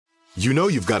You know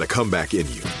you've got a comeback in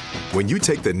you. When you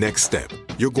take the next step,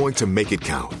 you're going to make it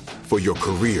count. For your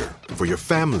career, for your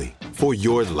family, for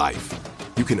your life.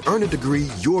 You can earn a degree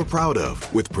you're proud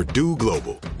of with Purdue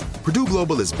Global. Purdue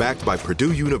Global is backed by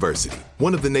Purdue University,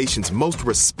 one of the nation's most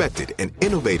respected and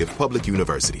innovative public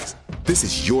universities. This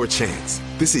is your chance.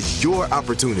 This is your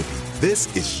opportunity.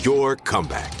 This is your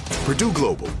comeback. Purdue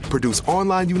Global, Purdue's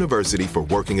online university for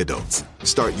working adults.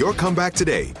 Start your comeback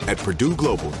today at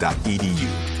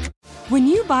purdueglobal.edu. When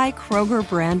you buy Kroger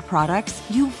brand products,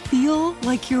 you feel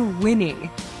like you're winning.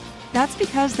 That's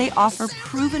because they offer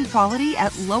proven quality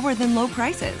at lower than low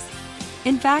prices.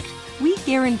 In fact, we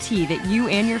guarantee that you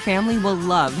and your family will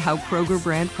love how Kroger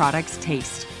brand products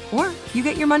taste, or you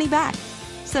get your money back.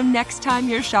 So next time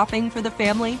you're shopping for the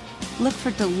family, look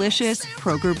for delicious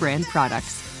Kroger brand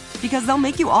products, because they'll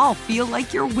make you all feel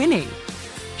like you're winning.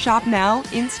 Shop now,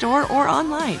 in-store, or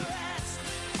online.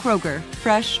 Kroger,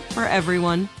 fresh for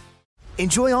everyone.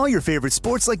 Enjoy all your favorite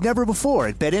sports like never before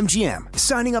at BetMGM.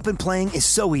 Signing up and playing is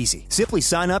so easy. Simply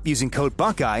sign up using code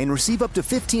Buckeye and receive up to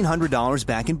 $1,500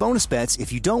 back in bonus bets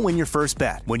if you don't win your first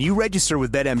bet. When you register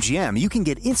with BetMGM, you can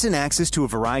get instant access to a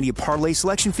variety of parlay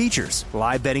selection features,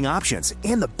 live betting options,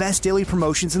 and the best daily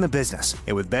promotions in the business.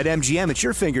 And with BetMGM at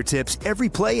your fingertips, every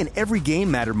play and every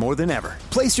game matter more than ever.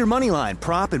 Place your moneyline,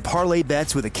 prop, and parlay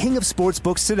bets with the king of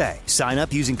sportsbooks today. Sign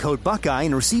up using code Buckeye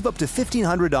and receive up to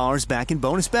 $1,500 back in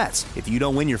bonus bets if you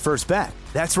don't win your first bet.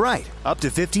 That's right, up to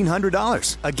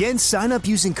 $1,500. Again, sign up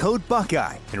using code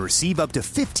Buckeye and receive up to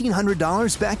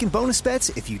 $1,500 back in bonus bets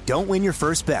if you don't win your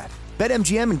first bet.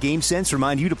 BetMGM and GameSense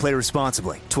remind you to play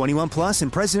responsibly. 21 plus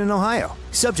and present in Ohio.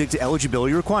 Subject to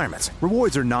eligibility requirements.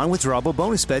 Rewards are non-withdrawable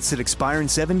bonus bets that expire in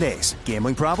 7 days.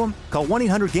 Gambling problem? Call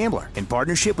 1-800-GAMBLER in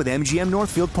partnership with MGM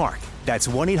Northfield Park. That's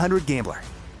 1-800-GAMBLER.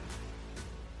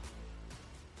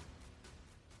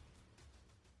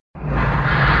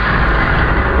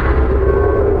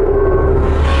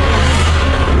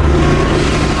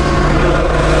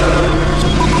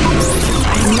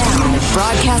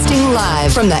 Broadcasting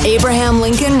live from the Abraham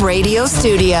Lincoln Radio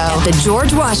Studio at the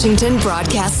George Washington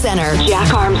Broadcast Center.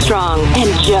 Jack Armstrong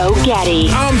and Joe Getty.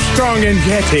 Armstrong and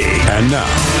Getty. And now,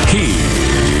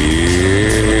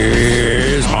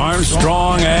 here's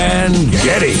Armstrong and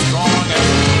Getty.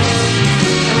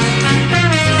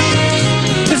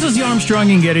 This is the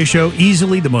Armstrong and Getty Show,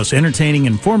 easily the most entertaining,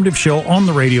 informative show on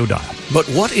the radio dial. But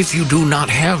what if you do not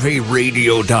have a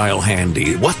radio dial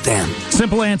handy? What then?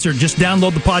 Simple answer, just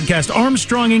download the podcast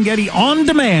Armstrong and Getty on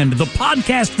demand, the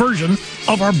podcast version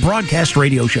of our broadcast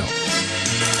radio show.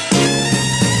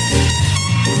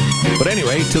 But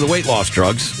anyway, to the weight loss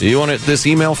drugs. You want this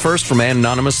email first from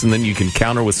Anonymous, and then you can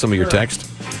counter with some of your text?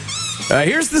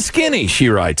 Here's the skinny, she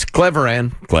writes. Clever,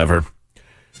 Ann. Clever.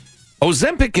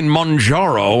 Ozempic and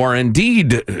Mounjaro are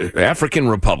indeed African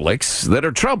republics that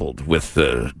are troubled with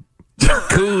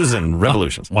coups and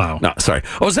revolutions. Oh, wow. No, sorry.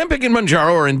 Ozempic and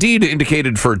Mounjaro are indeed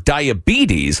indicated for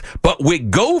diabetes, but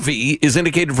Wegovy is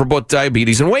indicated for both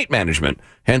diabetes and weight management.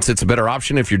 Hence, it's a better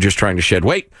option if you're just trying to shed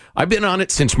weight. I've been on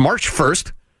it since March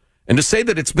 1st, and to say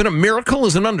that it's been a miracle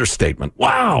is an understatement.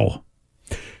 Wow.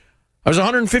 I was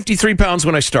 153 pounds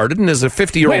when I started, and as a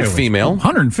 50-year-old female...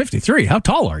 153? How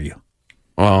tall are you?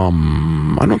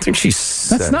 I don't think she's...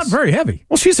 That's not very heavy.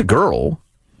 Well, she's a girl.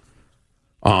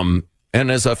 And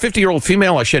as a 50-year-old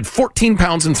female, I shed 14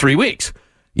 pounds in 3 weeks.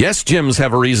 Yes, gyms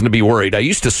have a reason to be worried. I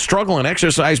used to struggle and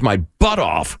exercise my butt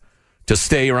off to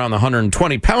stay around the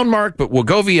 120-pound mark, but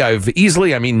Wegovy, I've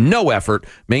easily, no effort,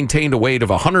 maintained a weight of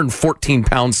 114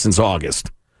 pounds since August.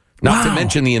 Not to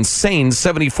mention the insane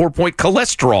 74-point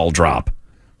cholesterol drop.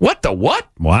 What the what?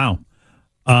 Wow.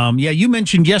 Yeah, you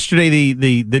mentioned yesterday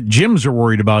the gyms are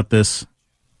worried about this.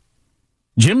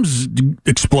 Gyms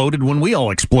exploded when we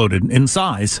all exploded in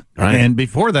size. Right. And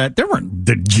before that, there weren't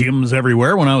the gyms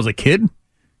everywhere when I was a kid.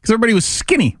 Because everybody was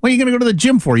skinny. What are you going to go to the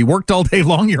gym for? You worked all day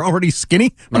long, you're already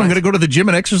skinny? But I'm going to go to the gym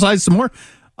and exercise some more?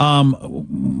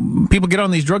 People get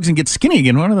on these drugs and get skinny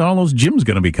again. What are all those gyms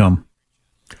going to become?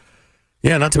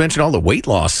 Yeah, not to mention all the weight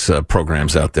loss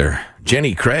programs out there.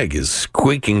 Jenny Craig is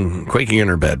quaking in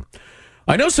her bed.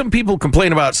 I know some people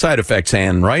complain about side effects,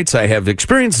 Ann writes. I have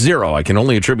experienced zero. I can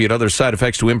only attribute other side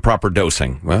effects to improper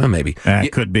dosing. Well, maybe.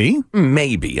 Could be.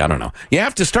 Maybe. I don't know. You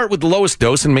have to start with the lowest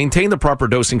dose and maintain the proper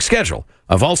dosing schedule.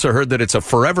 I've also heard that it's a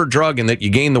forever drug and that you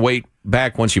gain the weight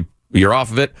back once you're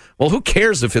off of it. Well, who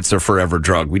cares if it's a forever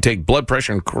drug? We take blood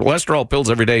pressure and cholesterol pills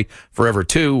every day forever,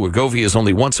 too. Wegovy is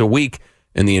only once a week,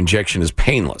 and the injection is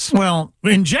painless. Well,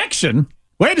 injection?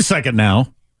 Wait a second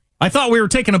now. I thought we were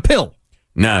taking a pill.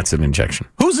 No, it's an injection.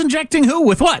 Who's injecting who?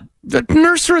 With what? A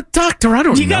nurse or a doctor? I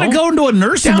don't know. You got to go into a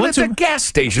nurse down at the gas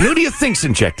station. Who do you think's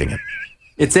injecting it?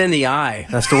 It's in the eye.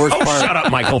 That's the worst part. Shut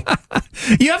up, Michael.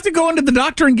 You have to go into the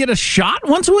doctor and get a shot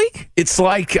once a week? It's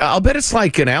like, I'll bet it's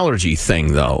like an allergy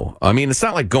thing, though. I mean, it's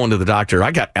not like going to the doctor.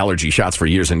 I got allergy shots for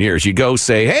years and years. You go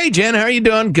say, hey, Jen, how are you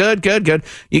doing? Good, good, good.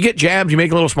 You get jabbed, you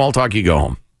make a little small talk, you go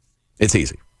home. It's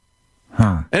easy.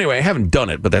 Anyway, I haven't done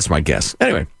it, but that's my guess.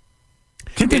 Anyway.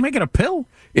 Can't they make it a pill?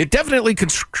 It definitely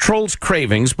controls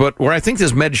cravings, but where I think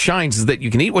this med shines is that you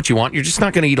can eat what you want. You're just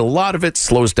not going to eat a lot of it.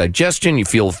 Slows digestion. You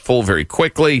feel full very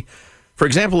quickly. For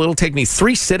example, it'll take me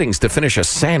 3 sittings to finish a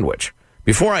sandwich.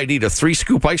 Before I'd eat a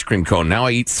 3-scoop ice cream cone. Now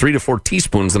I eat 3 to 4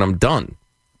 teaspoons and I'm done.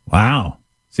 Wow.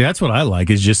 See, that's what I like,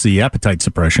 is just the appetite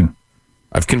suppression.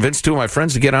 I've convinced 2 of my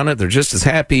friends to get on it. They're just as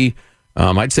happy.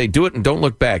 I'd say do it and don't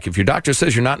look back. If your doctor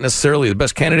says you're not necessarily the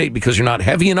best candidate because you're not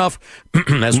heavy enough,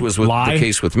 as was the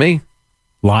case with me.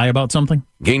 Lie about something?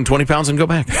 Gain 20 pounds and go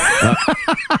back.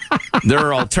 There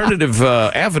are alternative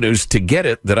avenues to get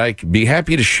it that I'd be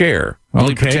happy to share.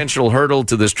 Only potential hurdle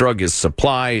to this drug is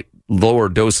supply. Lower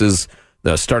doses,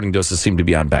 the starting doses seem to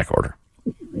be on back order.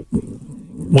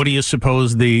 What do you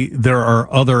suppose there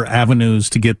are other avenues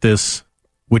to get this,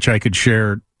 which I could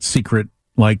share, secret,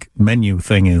 like, menu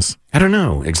thing is? I don't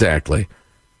know exactly.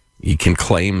 You can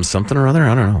claim something or other?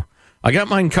 I don't know. I got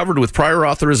mine covered with prior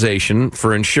authorization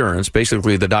for insurance.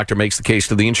 Basically, the doctor makes the case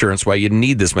to the insurance why you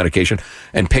need this medication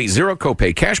and pay 0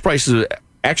 copay. Cash price is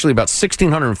actually about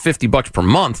 $1,650 per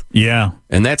month. Yeah.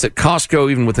 And that's at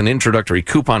Costco, even with an introductory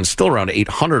coupon, still around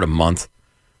 $800 a month.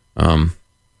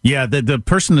 Yeah,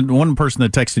 one person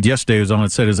that texted yesterday was on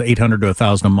it said it was $800 to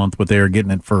 $1,000 a month, but they are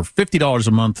getting it for $50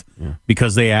 a month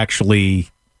because they actually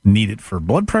need it for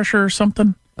blood pressure or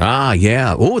something. Ah,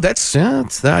 yeah. Oh,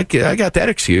 I got that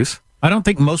excuse. I don't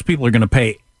think most people are going to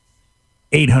pay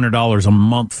 $800 a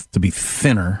month to be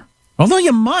thinner. Although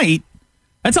you might.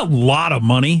 That's a lot of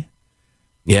money.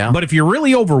 Yeah. But if you're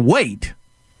really overweight,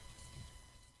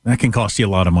 that can cost you a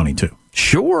lot of money too.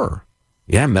 Sure.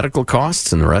 Yeah, medical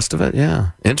costs and the rest of it.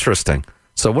 Yeah. Interesting.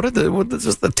 So what is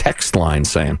the text line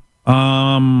saying?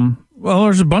 Well,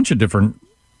 there's a bunch of different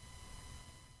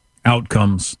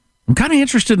outcomes. I'm kind of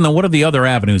interested in what are the other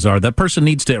avenues are. That person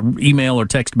needs to email or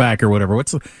text back or whatever.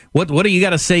 What do you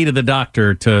got to say to the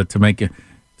doctor to make it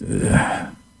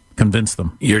convince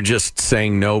them? You're just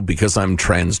saying no because I'm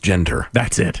transgender.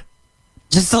 That's it.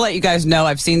 Just to let you guys know,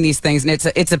 I've seen these things, and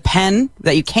it's a pen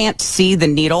that you can't see the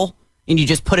needle, and you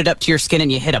just put it up to your skin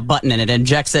and you hit a button and it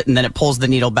injects it, and then it pulls the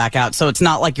needle back out. So it's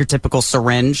not like your typical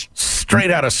syringe.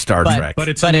 Straight out of Star Trek. But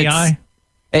it's in the eye?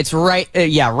 It's right in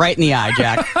the eye,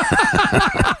 Jack.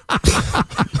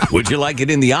 Would you like it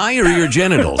in the eye or your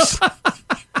genitals?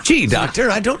 Gee, doctor,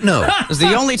 I don't know. Those are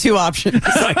the only 2 options.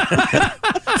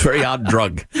 Very odd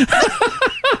drug.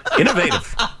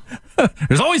 Innovative.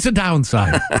 There's always a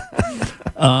downside.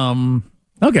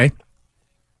 Okay.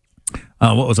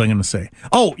 What was I going to say?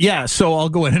 Oh, yeah. So I'll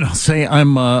go ahead and I'll say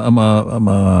I'm a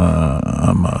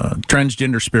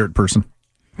transgender spirit person.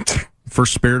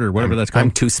 First spirit or whatever that's called.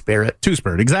 I'm Two-Spirit.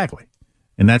 Two-Spirit, exactly.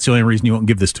 And that's the only reason you won't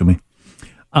give this to me.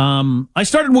 I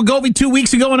started Wegovy 2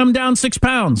 weeks ago, and I'm down 6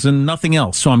 pounds and nothing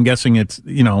else. So I'm guessing it's,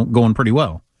 going pretty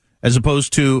well. As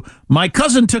opposed to my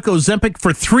cousin took Ozempic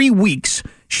for 3 weeks.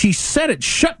 She said it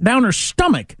shut down her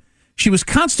stomach. She was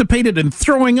constipated and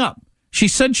throwing up. She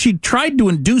said she tried to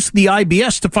induce the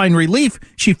IBS to find relief.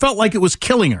 She felt like it was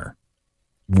killing her.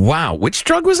 Wow. Which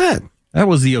drug was that? That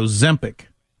was the Ozempic.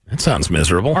 That sounds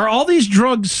miserable. Are all these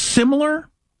drugs similar?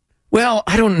 Well,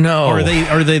 I don't know. Or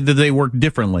do they work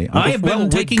differently? I have been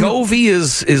taking Wegovy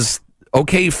is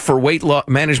okay for weight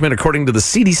management according to the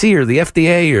CDC or the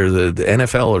FDA or the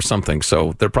NFL or something.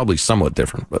 So they're probably somewhat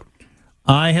different. But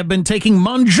I have been taking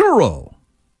Mounjaro.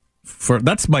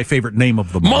 That's my favorite name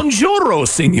of the month. Mounjaro,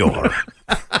 senor.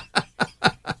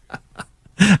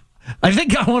 I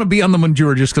think I want to be on the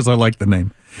Mounjaro just because I like the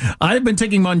name. I've been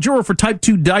taking Mounjaro for type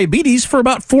 2 diabetes for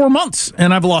about 4 months,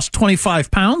 and I've lost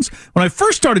 25 pounds. When I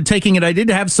first started taking it, I did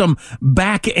have some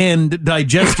back-end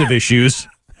digestive issues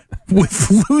with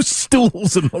loose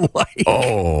stools and the like.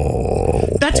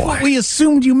 Oh, that's boy. what we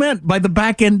assumed you meant by the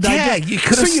back-end digestive. Yeah, you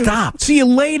could have stopped. So you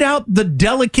laid out the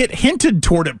delicate, hinted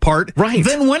toward it part, right?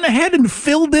 Then went ahead and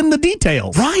filled in the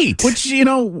details, right? Which,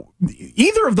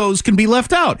 either of those can be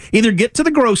left out. Either get to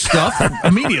the gross stuff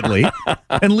immediately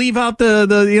and leave out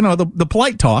the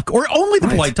polite talk, or only the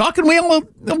polite talk, and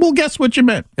we'll guess what you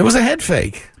meant. It was a head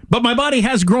fake. But my body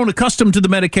has grown accustomed to the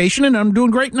medication, and I'm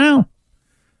doing great now.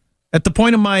 At the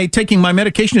point of my taking my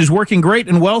medication is working great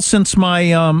and well since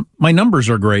my numbers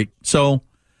are great. So,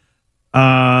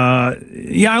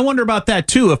 I wonder about that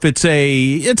too. If it's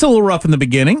a little rough in the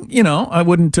beginning, I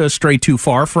wouldn't stray too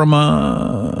far from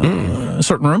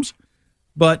certain rooms,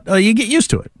 but you get used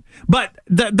to it. But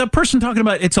the person talking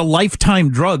about it's a lifetime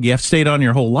drug, you have to stay it on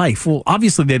your whole life. Well,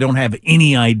 obviously they don't have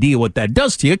any idea what that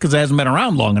does to you because it hasn't been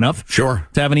around long enough. Sure.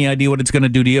 To have any idea what it's going to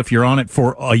do to you if you're on it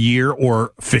for a year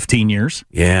or 15 years.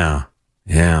 Yeah.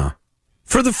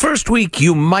 For the first week,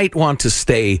 you might want to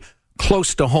stay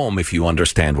close to home, if you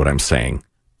understand what I'm saying,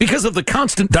 because of the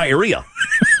constant diarrhea.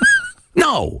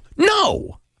 No.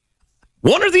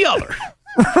 One or the other.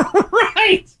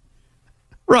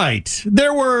 Right.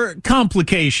 There were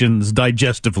complications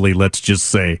digestively, let's just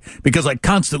say, because I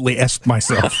constantly asked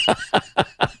myself.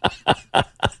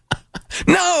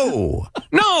 No.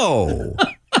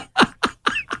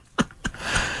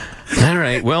 All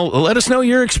right. Well, let us know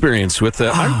your experience with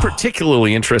I'm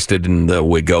particularly interested in the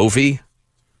Wegovy.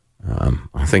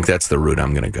 I think that's the route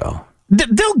I'm going to go.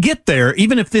 They'll get there,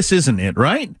 even if this isn't it,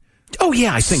 right? Oh,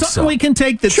 yeah, I think Something so. we can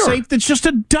take that's safe, that's just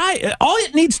a diet. All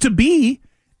it needs to be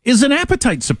is an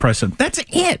appetite suppressant. That's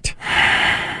it.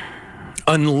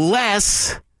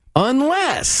 Unless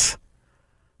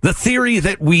the theory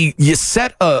that you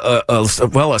set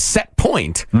a set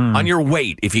point on your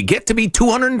weight. If you get to be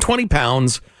 220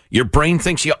 pounds, your brain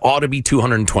thinks you ought to be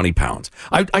 220 pounds.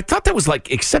 I thought that was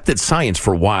like accepted science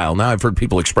for a while. Now I've heard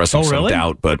people expressing some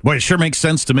doubt, but it sure makes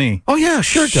sense to me. Oh yeah,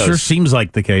 sure it does. Sure seems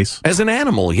like the case. As an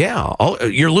animal, yeah.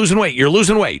 You're losing weight.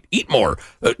 Eat more.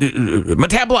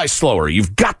 Metabolize slower.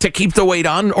 You've got to keep the weight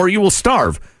on or you will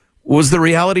starve. Was the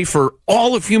reality for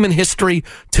all of human history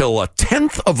till a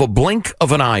tenth of a blink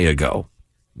of an eye ago.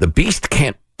 The beast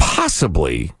can't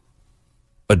possibly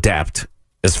adapt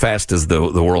as fast as the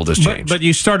world has changed. But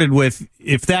you started with,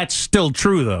 if that's still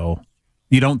true, though,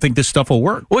 you don't think this stuff will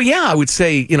work? Well, yeah, I would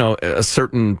say, a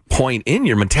certain point in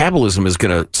your metabolism is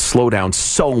going to slow down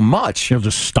so much. You'll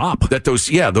just stop. That those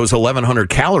 1,100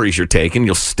 calories you're taking,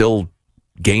 you'll still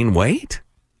gain weight.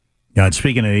 Yeah,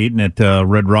 speaking of eating at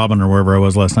Red Robin or wherever I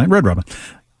was last night, Red Robin,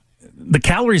 the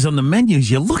calories on the menus,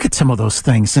 you look at some of those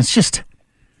things, and it's just...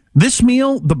 This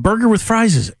meal, the burger with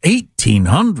fries, is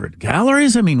 1,800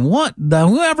 calories. I mean,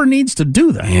 whoever needs to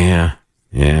do that?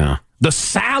 Yeah. The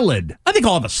salad. I think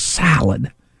I'll have a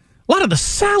salad. A lot of the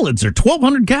salads are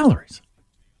 1,200 calories.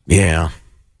 Yeah.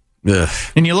 Ugh.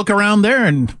 And you look around there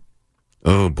and...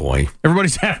 Oh, boy.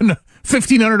 Everybody's having a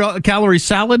 1,500 calorie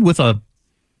salad with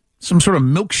some sort of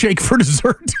milkshake for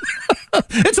dessert.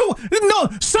 No,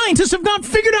 scientists have not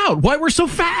figured out why we're so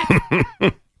fat.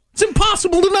 It's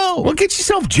impossible to know. Well, get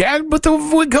yourself jagged with the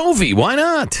Wegovy. Why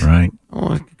not? Right.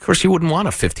 Well, of course, you wouldn't want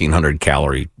a 1,500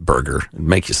 calorie burger. It'd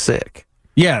make you sick.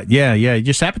 Yeah. You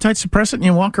just appetite suppress it and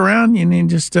you walk around and you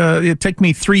just, it'd take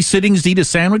me 3 sittings to eat a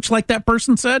sandwich like that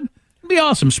person said. It'd be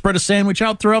awesome. Spread a sandwich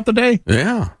out throughout the day.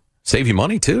 Yeah. Save you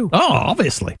money, too. Oh,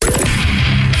 obviously.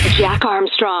 Jack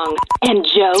Armstrong and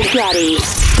Joe Getty.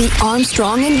 The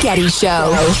Armstrong and Getty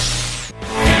Show.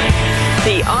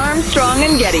 The Armstrong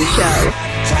and Getty Show.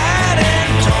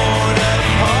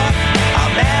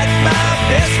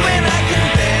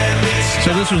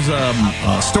 So this was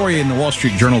a story in the Wall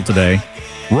Street Journal today.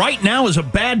 Right now is a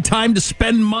bad time to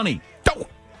spend money.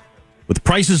 With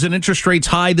prices and interest rates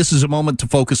high, this is a moment to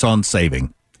focus on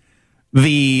saving.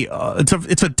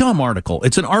 It's a dumb article.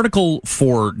 It's an article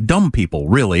for dumb people,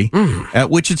 really,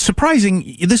 which it's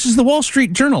surprising. This is the Wall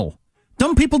Street Journal.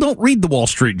 Dumb people don't read the Wall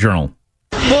Street Journal.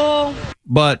 Well,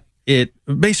 but it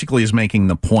basically is making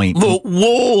the point. The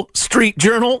Wall Street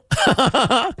Journal.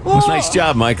 Nice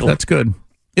job, Michael. That's good.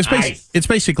 It's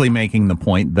basically making the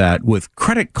point that with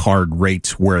credit card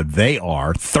rates where they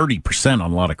are, 30%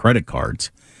 on a lot of credit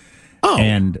cards,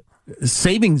 and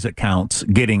savings accounts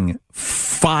getting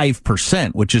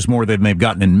 5%, which is more than they've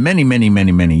gotten in many, many,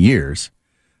 many, many years,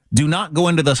 do not go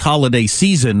into this holiday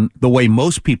season the way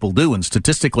most people do. And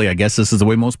statistically, I guess this is the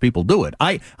way most people do it.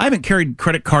 I haven't carried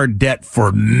credit card debt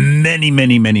for many,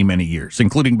 many, many, many years,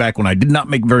 including back when I did not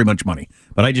make very much money.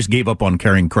 But I just gave up on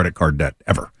carrying credit card debt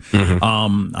ever.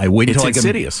 I wait until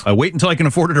I wait until I can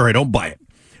afford it or I don't buy it.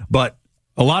 But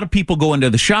a lot of people go into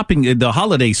the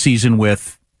holiday season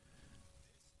with,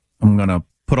 I'm going to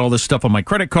put all this stuff on my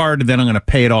credit card and then I'm going to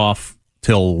pay it off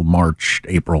till March,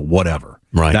 April, whatever.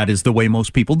 Right. That is the way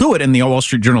most people do it. And the Wall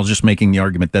Street Journal is just making the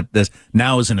argument that this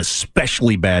now is an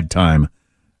especially bad time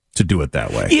to do it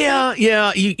that way.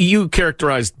 Yeah. You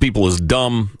characterized people as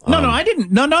dumb. No, I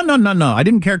didn't. No. I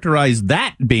didn't characterize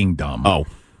that being dumb. Oh.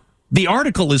 The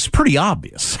article is pretty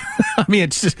obvious. I mean,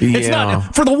 it's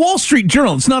not, for the Wall Street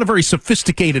Journal, it's not a very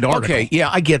sophisticated article. Okay, yeah,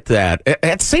 I get that.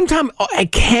 At the same time, I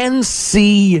can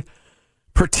see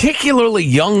particularly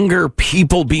younger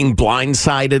people being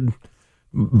blindsided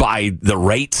by the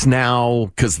rates now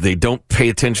because they don't pay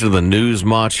attention to the news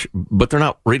much, but they're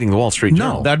not reading the Wall Street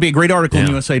Journal. No, that'd be a great article in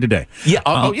USA Today.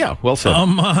 Yeah. Yeah. Well said.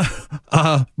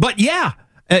 But yeah,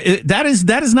 that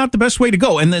is not the best way to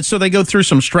go. And then so they go through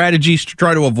some strategies to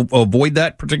try to avoid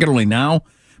that, particularly now.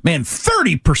 Man,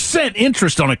 30%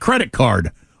 interest on a credit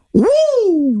card.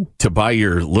 Woo! To buy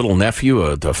your little nephew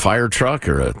a fire truck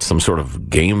or some sort of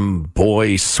Game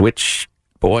Boy Switch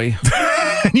boy.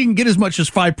 And you can get as much as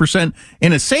 5%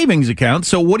 in a savings account.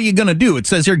 So what are you going to do? It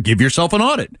says here, give yourself an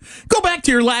audit. Go back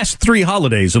to your last 3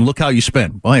 holidays and look how you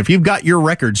spent. Well, if you've got your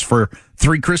records for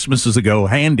 3 Christmases ago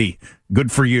handy,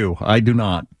 good for you. I do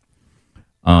not.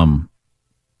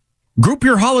 Group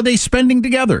your holiday spending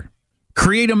together.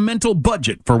 Create a mental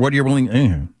budget for what you're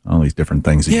willing. All these different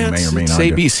things that you may or may not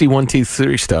do. ABC 1, 2,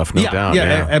 3 stuff, no doubt.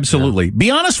 Yeah, absolutely. Yeah.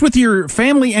 Be honest with your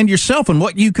family and yourself and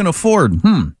what you can afford.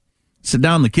 Sit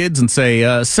down with the kids and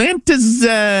say, Santa's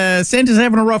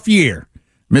having a rough year.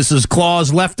 Mrs.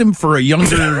 Claus left him for a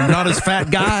younger, not as fat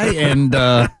guy, and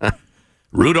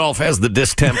Rudolph has the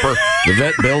distemper. The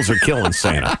vet bills are killing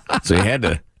Santa, so you had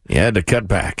to cut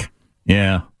back.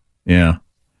 Yeah.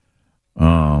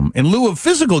 In lieu of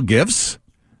physical gifts,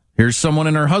 here's someone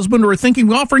and her husband who are thinking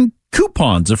of offering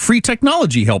coupons of free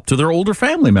technology help to their older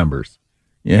family members.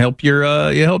 You help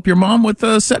your mom with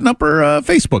setting up her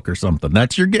Facebook or something.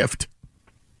 That's your gift.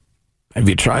 Have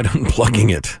you tried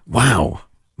unplugging it? Wow.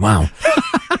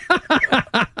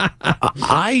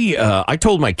 I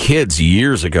told my kids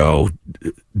years ago,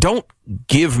 don't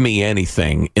give me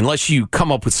anything unless you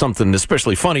come up with something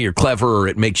especially funny or clever or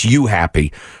it makes you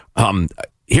happy.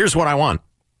 Here's what I want.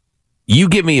 You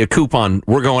give me a coupon,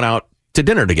 we're going out to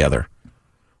dinner together.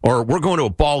 Or we're going to a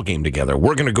ball game together.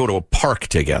 We're going to go to a park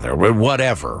together.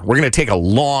 Whatever. We're going to take a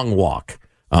long walk.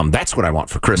 That's what I want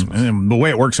for Christmas. And the way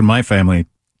it works in my family,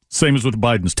 same as with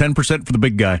Biden's, 10% for the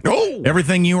big guy. Oh,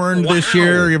 everything you earned this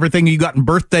year, everything you got in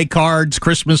birthday cards,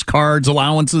 Christmas cards,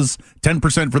 allowances,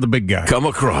 10% for the big guy. Come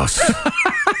across.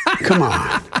 Come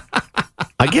on.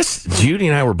 I guess Judy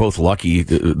and I were both lucky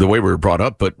the way we were brought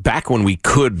up, but back when we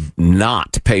could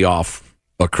not pay off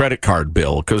a credit card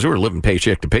bill because we were living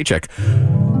paycheck to paycheck,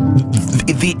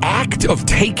 the act of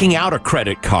taking out a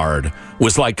credit card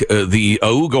was like the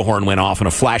Auga horn went off and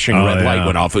a flashing red light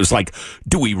went off. It was like,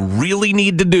 do we really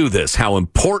need to do this? How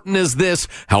important is this?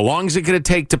 How long is it going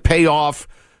to take to pay off?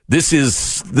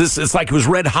 It's like it was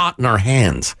red hot in our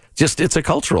hands. It's a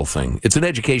cultural thing. It's an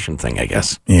education thing, I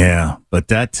guess. Yeah,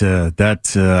 but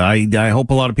I hope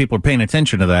a lot of people are paying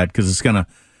attention to that because it's going to,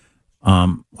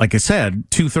 like I said,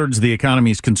 2/3 of the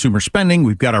economy is consumer spending.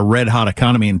 We've got a red hot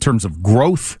economy in terms of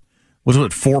growth. Was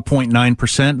it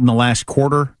 4.9% in the last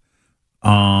quarter?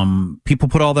 People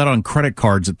put all that on credit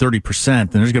cards at 30%, and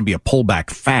there's going to be a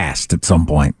pullback fast at some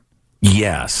point.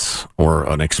 Yes, or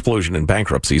an explosion in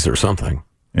bankruptcies or something.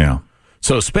 Yeah.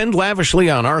 So spend lavishly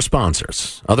on our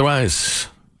sponsors. Otherwise,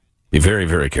 be very,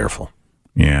 very careful.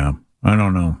 Yeah. I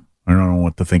don't know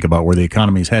what to think about where the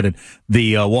economy is headed.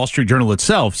 The Wall Street Journal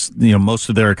itself, most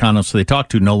of their economists they talk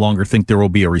to no longer think there will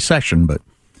be a recession, but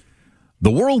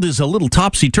the world is a little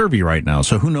topsy-turvy right now,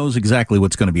 so who knows exactly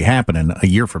what's going to be happening a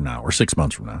year from now or 6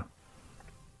 months from now.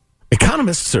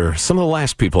 Economists are some of the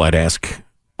last people I'd ask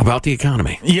about the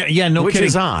economy. Yeah, no Which kidding.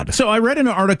 is odd. So I read an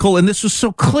article, and this was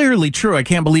so clearly true, I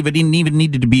can't believe it didn't even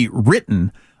needed to be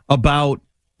written, about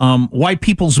why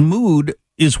people's mood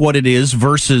is what it is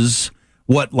versus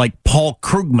what, like, Paul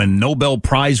Krugman, Nobel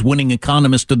Prize-winning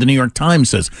economist of the New York Times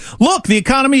says. Look, the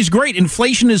economy's great.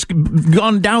 Inflation has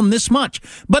gone down this much.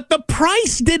 But the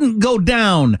price didn't go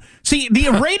down. See, the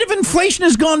rate of inflation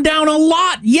has gone down a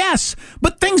lot, yes,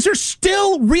 but things are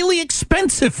still really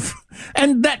expensive.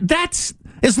 And that's...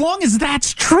 As long as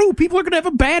that's true, people are going to have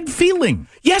a bad feeling.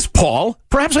 Yes, Paul.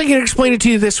 Perhaps I can explain it to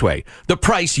you this way. The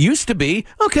price used to be,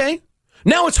 okay,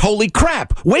 now it's holy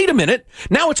crap. Wait a minute.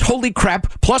 Now it's holy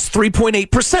crap plus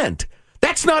 3.8%.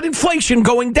 That's not inflation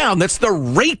going down. That's the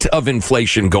rate of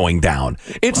inflation going down.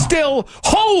 It's still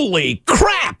holy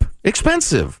crap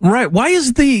expensive. Right. Why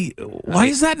is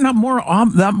that not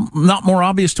more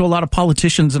obvious to a lot of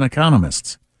politicians and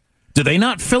economists? Do they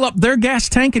not fill up their gas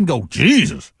tank and go,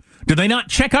 Jesus? Do they not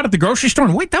check out at the grocery store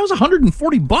and wait, that was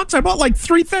 $140? I bought like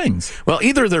 3 things. Well,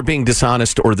 either they're being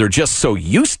dishonest or they're just so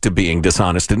used to being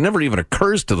dishonest, it never even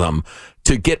occurs to them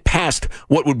to get past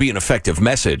what would be an effective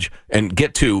message and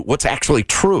get to what's actually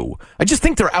true. I just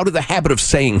think they're out of the habit of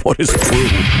saying what is true.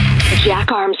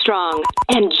 Jack Armstrong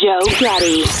and Joe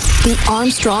Getty. The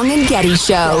Armstrong and Getty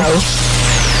Show.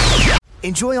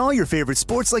 Enjoy all your favorite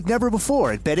sports like never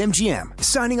before at BetMGM.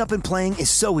 Signing up and playing is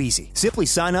so easy. Simply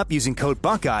sign up using code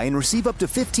Buckeye and receive up to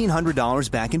 $1,500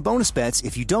 back in bonus bets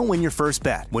if you don't win your first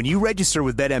bet. When you register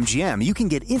with BetMGM, you can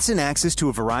get instant access to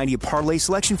a variety of parlay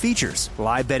selection features,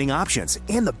 live betting options,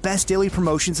 and the best daily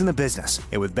promotions in the business.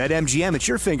 And with BetMGM at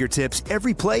your fingertips,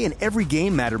 every play and every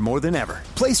game matter more than ever.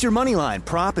 Place your moneyline,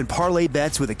 prop, and parlay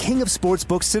bets with the king of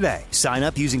sportsbooks today. Sign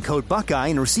up using code Buckeye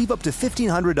and receive up to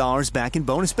 $1,500 back in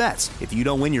bonus bets if you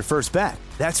don't win your first bet.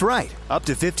 That's right, up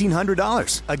to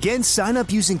 $1,500. Again, sign up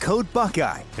using code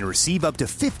Buckeye and receive up to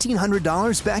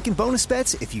 $1,500 back in bonus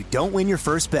bets if you don't win your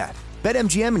first bet.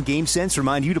 BetMGM and GameSense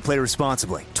remind you to play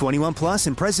responsibly. 21 plus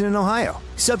and present in Ohio.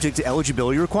 Subject to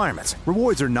eligibility requirements.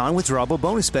 Rewards are non-withdrawable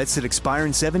bonus bets that expire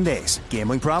in 7 days.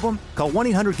 Gambling problem? Call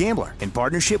 1-800-GAMBLER in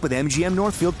partnership with MGM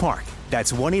Northfield Park.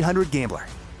 That's 1-800-GAMBLER.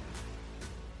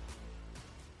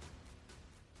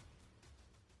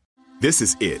 This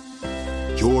is it.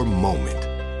 Your moment.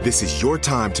 This is your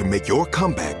time to make your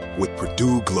comeback with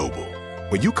Purdue Global.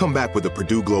 When you come back with a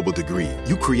Purdue Global degree,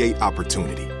 you create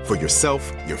opportunity for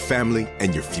yourself, your family,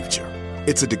 and your future.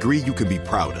 It's a degree you can be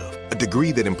proud of, a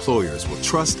degree that employers will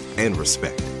trust and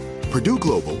respect. Purdue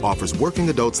Global offers working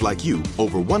adults like you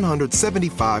over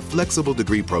 175 flexible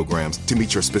degree programs to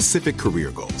meet your specific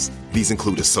career goals. These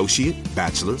include associate,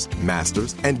 bachelor's,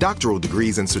 master's, and doctoral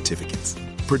degrees and certificates.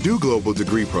 Purdue Global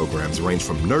degree programs range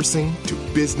from nursing to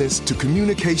business to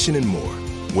communication and more.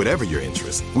 Whatever your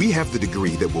interest, we have the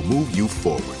degree that will move you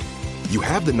forward. You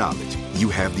have the knowledge, you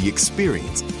have the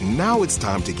experience. Now it's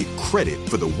time to get credit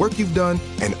for the work you've done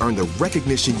and earn the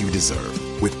recognition you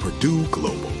deserve with Purdue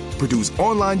Global, Purdue's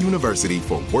online university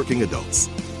for working adults.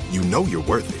 You know you're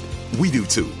worth it. We do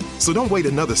too. So don't wait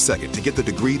another second to get the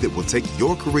degree that will take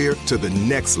your career to the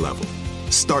next level.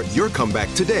 Start your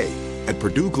comeback today at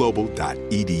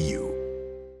purdueglobal.edu.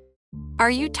 Are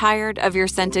you tired of your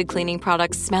scented cleaning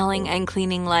products smelling and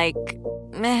cleaning like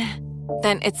meh?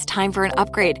 Then it's time for an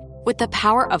upgrade with the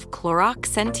power of Clorox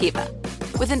Scentiva.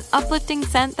 With an uplifting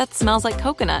scent that smells like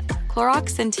coconut,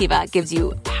 Clorox Scentiva gives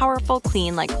you powerful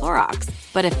clean like Clorox,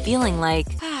 but a feeling like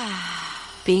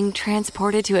being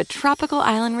transported to a tropical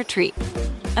island retreat.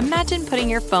 Imagine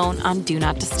putting your phone on Do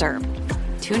Not Disturb,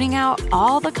 tuning out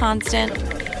all the constant,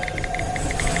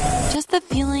 just the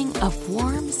feeling of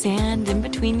warm sand in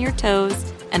between your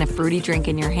toes and a fruity drink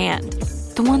in your hand.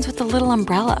 The ones with the little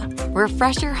umbrella.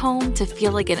 Refresh your home to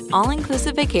feel like an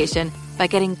all-inclusive vacation by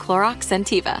getting Clorox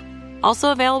Scentiva.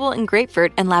 Also available in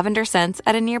grapefruit and lavender scents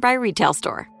at a nearby retail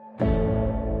store.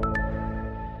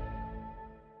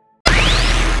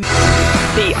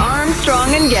 The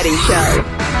Armstrong and Getty Show.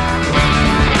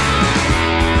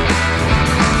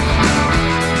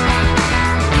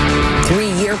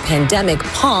 Three-year pandemic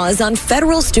pause on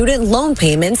federal student loan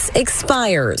payments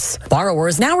expires.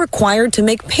 Borrowers now required to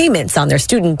make payments on their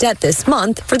student debt this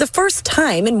month for the first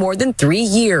time in more than 3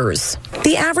 years.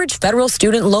 The average federal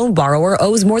student loan borrower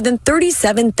owes more than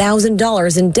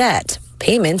 $37,000 in debt.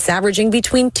 Payments averaging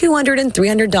between $200 and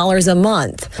 $300 a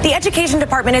month. The Education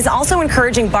Department is also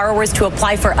encouraging borrowers to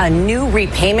apply for a new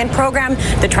repayment program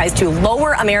that tries to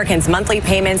lower Americans' monthly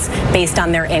payments based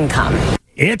on their income.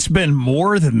 It's been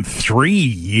more than 3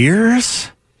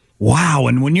 years? Wow,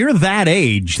 and when you're that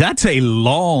age, that's a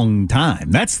long time.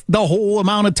 That's the whole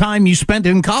amount of time you spent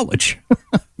in college.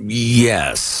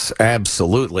 Yes,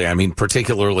 absolutely. I mean,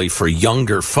 particularly for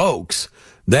younger folks,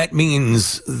 that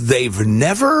means they've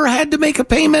never had to make a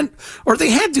payment, or they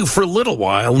had to for a little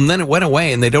while, and then it went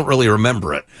away, and they don't really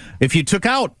remember it. If you took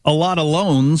out a lot of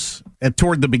loans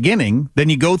toward the beginning, then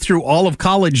you go through all of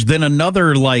college, then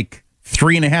another,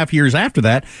 3.5 years after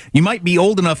that, you might be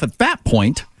old enough at that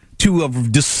point to have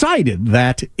decided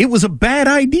that it was a bad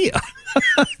idea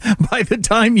by the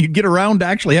time you get around to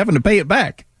actually having to pay it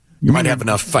back. You might have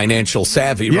enough financial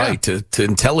savvy, right, to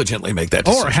intelligently make that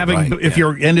decision. Or having, right? if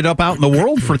you're ended up out in the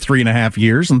world for 3.5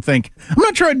 years and think, I'm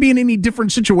not sure I'd be in any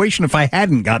different situation if I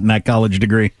hadn't gotten that college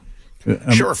degree.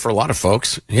 Sure, for a lot of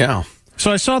folks, yeah.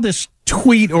 So I saw this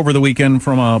tweet over the weekend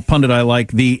from a pundit I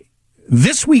like. The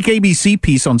This Week ABC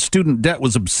piece on student debt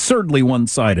was absurdly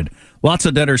one-sided. Lots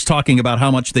of debtors talking about how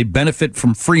much they benefit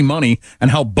from free money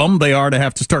and how bummed they are to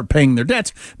have to start paying their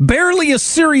debts. Barely a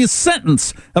serious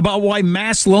sentence about why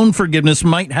mass loan forgiveness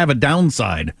might have a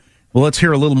downside. Well, let's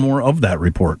hear a little more of that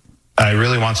report. I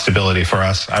really want stability for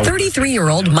us.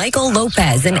 33-year-old Michael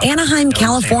Lopez in Anaheim,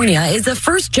 California is a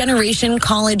first-generation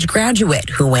college graduate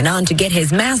who went on to get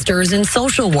his master's in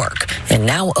social work and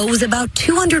now owes about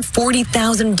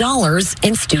 $240,000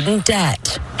 in student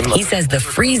debt. He says the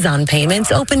freeze on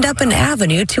payments opened up an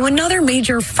avenue to another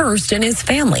major first in his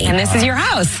family. And this is your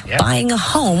house. Buying a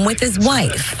home with his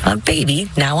wife, a baby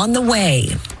now on the way.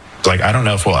 Like, I don't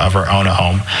know if we'll ever own a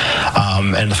home.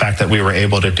 And the fact that we were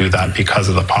able to do that because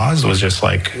of the pause was just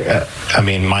like,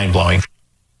 mind-blowing.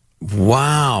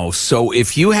 Wow. So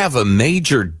if you have a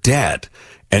major debt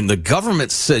and the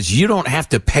government says you don't have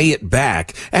to pay it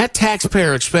back at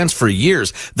taxpayer expense for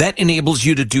years, that enables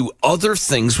you to do other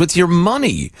things with your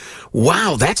money.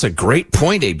 Wow, that's a great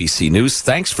point, ABC News.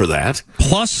 Thanks for that.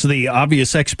 Plus the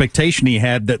obvious expectation he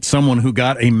had that someone who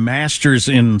got a master's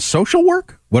in social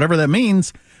work, whatever that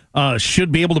means,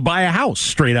 should be able to buy a house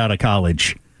straight out of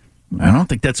college. I don't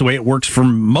think that's the way it works for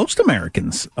most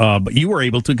Americans, but you were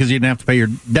able to because you didn't have to pay your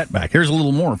debt back. Here's a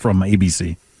little more from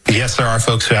ABC. Yes, there are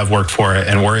folks who have worked for it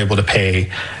and we're able to pay.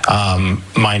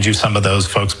 Mind you, some of those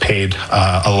folks paid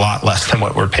a lot less than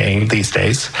what we're paying these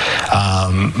days.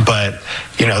 But,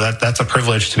 that's a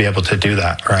privilege to be able to do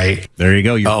that, right? There you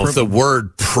go. The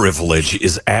word privilege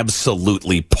is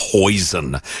absolutely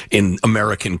poison in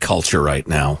American culture right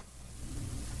now.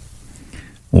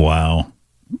 Wow.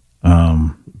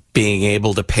 Being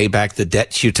able to pay back the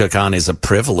debt you took on is a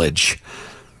privilege.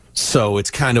 So it's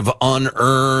kind of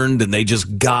unearned and they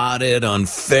just got it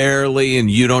unfairly and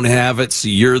you don't have it, so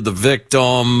you're the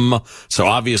victim. So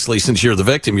obviously, since you're the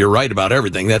victim, you're right about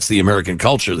everything. That's the American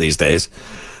culture these days.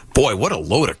 Boy, what a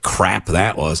load of crap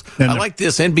that was. I like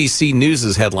this. NBC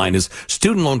News' headline is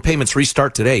student loan payments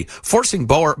restart today, forcing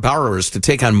borrowers to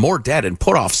take on more debt and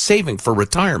put off saving for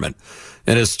retirement.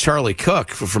 And as Charlie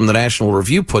Cook from the National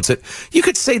Review puts it, you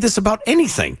could say this about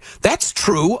anything. That's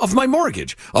true of my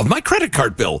mortgage, of my credit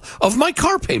card bill, of my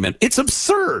car payment. It's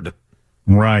absurd.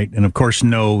 Right. And of course,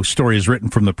 no story is written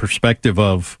from the perspective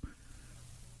of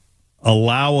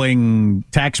allowing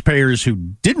taxpayers who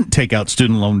didn't take out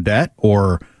student loan debt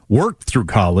or worked through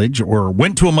college or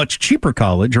went to a much cheaper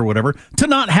college or whatever to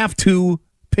not have to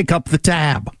pick up the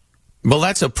tab. Well,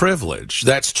 that's a privilege.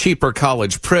 That's cheaper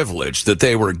college privilege that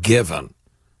they were given.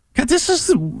 God,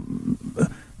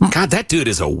 that dude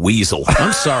is a weasel.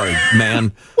 I'm sorry,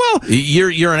 man. Well,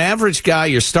 you're an average guy.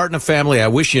 You're starting a family. I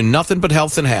wish you nothing but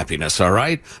health and happiness, all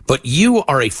right? But you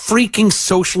are a freaking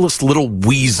socialist little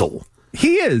weasel.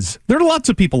 He is. There are lots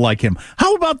of people like him.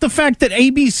 How about the fact that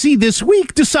ABC this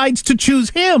week decides to choose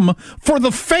him for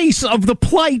the face of the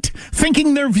plight,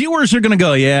 thinking their viewers are going to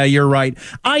go, yeah, you're right.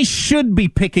 I should be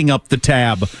picking up the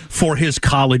tab for his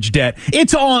college debt.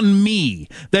 It's on me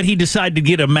that he decided to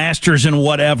get a master's in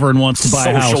whatever and wants to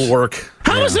buy a house. Social work.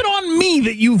 How is it on me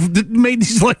that you've made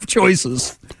these life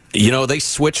choices? They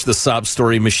switched the sob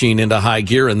story machine into high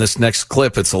gear in this next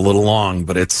clip. It's a little long,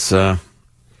 but it's...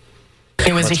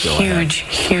 It was a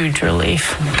huge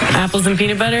relief. Apples and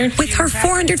peanut butter. With her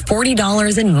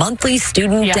 $440 in monthly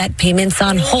student debt payments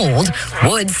on hold,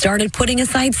 Wood started putting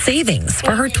aside savings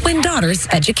for her twin daughter's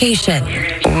education.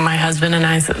 My husband and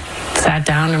I sat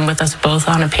down and with us both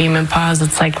on a payment pause,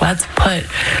 it's like, let's put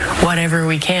whatever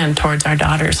we can towards our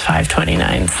daughter's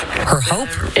 529s. Her hope?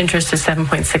 Interest is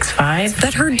 7.65.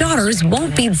 That her daughters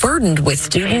won't be burdened with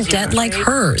student debt like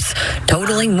hers,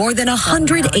 totaling more than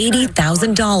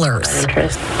 $180,000.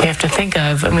 We have to think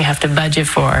of and we have to budget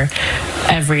for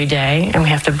every day, and we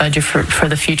have to budget for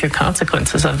the future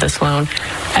consequences of this loan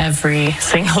every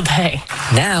single day.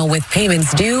 Now, with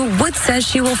payments due, Wood says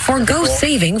she will forego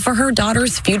saving for her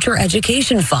daughter's future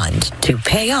education fund to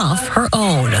pay off her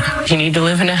own. You need to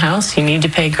live in a house, you need to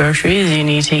pay groceries, you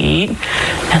need to eat,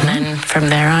 and then from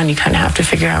there on, you kind of have to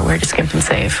figure out where to skimp and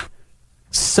save.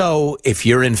 So if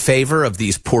you're in favor of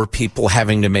these poor people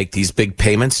having to make these big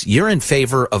payments, you're in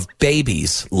favor of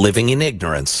babies living in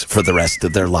ignorance for the rest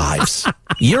of their lives.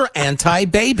 You're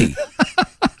anti-baby.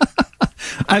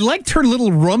 I liked her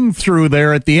little run through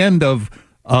there at the end of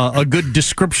a good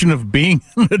description of being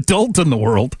an adult in the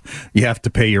world. You have to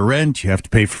pay your rent. You have to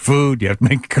pay for food. You have to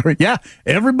make... Yeah,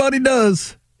 everybody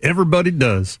does. Everybody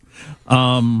does.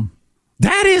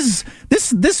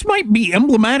 This might be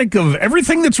emblematic of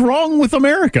everything that's wrong with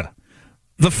America.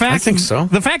 I think so.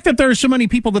 The fact that there are so many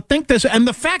people that think this, and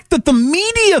the fact that the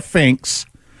media thinks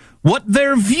what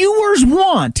their viewers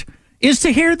want is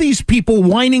to hear these people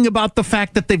whining about the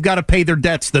fact that they've got to pay their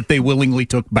debts that they willingly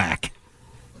took back.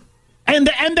 And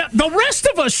the rest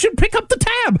of us should pick up the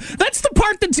tab. That's the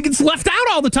part that gets left out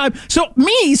all the time. So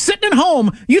me sitting at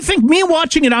home, you think me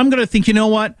watching it, I'm going to think, you know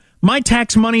what? My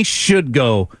tax money should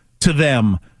go to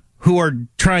them who are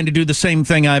trying to do the same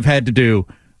thing I've had to do.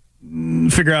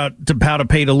 Figure out how to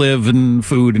pay to live and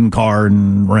food and car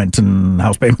and rent and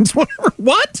house payments, whatever.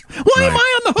 What? Why am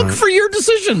I on the hook for your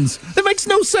decisions? That makes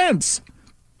no sense.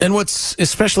 And what's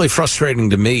especially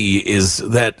frustrating to me is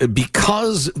that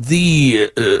because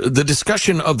the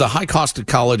discussion of the high cost of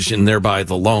college and thereby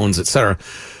the loans, et cetera,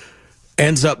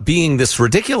 ends up being this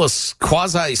ridiculous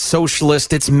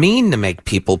quasi-socialist, it's mean to make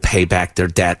people pay back their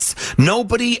debts.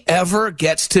 Nobody ever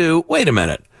gets to, wait a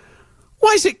minute,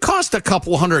 why does it cost a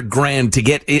couple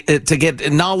 $100,000 to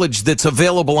get knowledge that's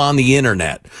available on the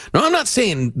internet? Now, I'm not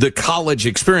saying the college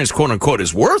experience, quote unquote,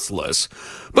 is worthless,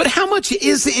 but how much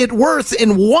is it worth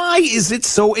and why is it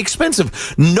so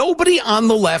expensive? Nobody on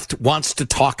the left wants to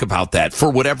talk about that for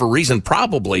whatever reason,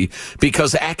 probably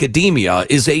because academia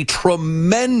is a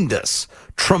tremendous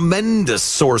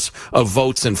source of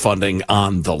votes and funding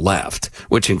on the left,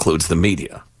 which includes the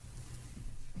media.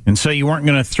 And so you weren't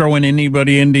going to throw in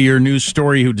anybody into your news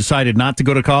story who decided not to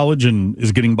go to college and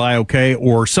is getting by okay,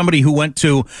 or somebody who went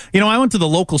to, I went to the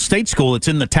local state school. It's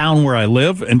in the town where I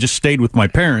live and just stayed with my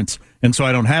parents. And so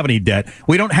I don't have any debt.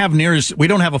 We don't have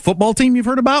a football team you've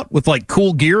heard about with like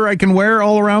cool gear I can wear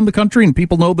all around the country and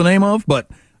people know the name of,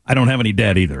 but I don't have any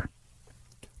debt either.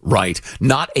 Right.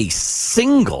 Not a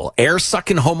single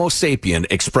air-sucking Homo sapien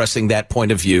expressing that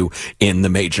point of view in the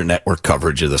major network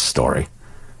coverage of the story.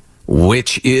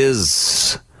 Which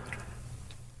is,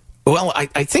 well, I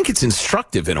think it's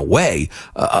instructive in a way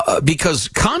because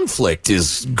conflict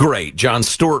is great. Jon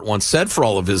Stewart once said, for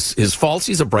all of his faults,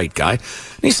 he's a bright guy.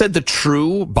 And he said the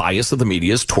true bias of the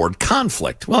media is toward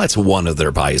conflict. Well, that's one of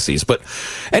their biases. But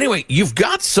anyway, you've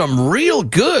got some real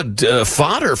good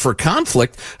fodder for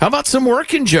conflict. How about some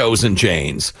working Joes and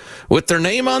Janes with their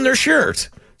name on their shirt?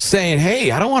 Saying,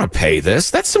 hey, I don't want to pay this.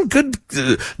 That's some good,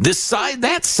 this side,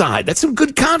 that side. That's some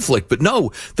good conflict. But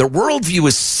no, their worldview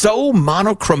is so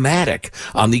monochromatic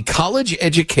on the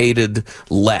college-educated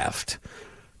left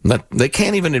that they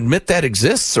can't even admit that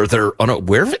exists, or they're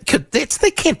unaware of it. They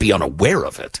can't be unaware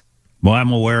of it. Well,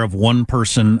 I'm aware of one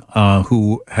person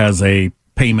who has a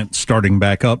payment starting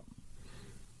back up.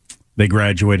 They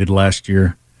graduated last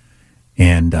year.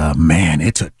 And, man,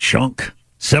 it's a chunk.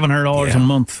 $700 a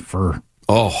month for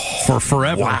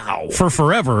forever. Wow. For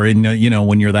forever. And,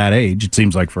 when you're that age, it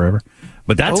seems like forever.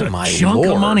 But that's a chunk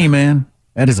of money, man.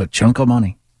 That is a chunk of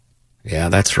money. Yeah,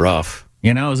 that's rough.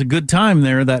 It was a good time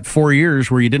there, that 4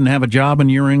 years where you didn't have a job and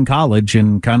you were in college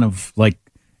and kind of like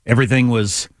everything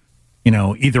was,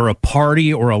 either a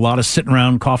party or a lot of sitting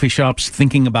around coffee shops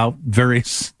thinking about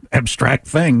various abstract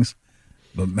things.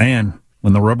 But, man,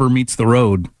 when the rubber meets the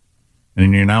road,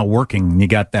 and you're now working, and you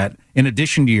got that, in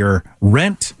addition to your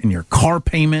rent and your car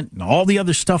payment and all the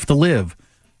other stuff to live,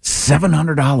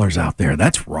 $700 out there.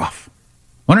 That's rough.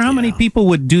 Wonder how many people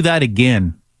would do that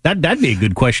again. That'd be a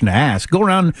good question to ask. Go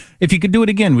around, if you could do it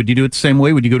again, would you do it the same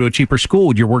way? Would you go to a cheaper school?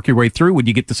 Would you work your way through? Would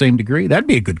you get the same degree? That'd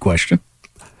be a good question.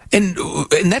 And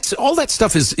that's all that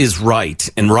stuff is right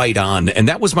and right on. And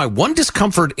that was my one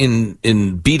discomfort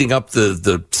in beating up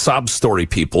the sob story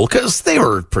people, because they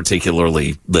were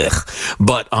particularly blech.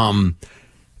 But I'm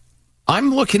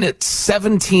looking at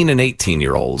 17 and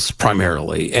 18-year-olds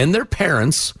primarily, and their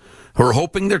parents who are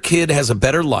hoping their kid has a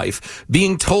better life,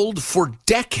 being told for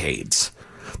decades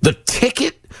the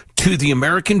ticket to the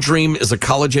American dream is a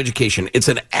college education. It's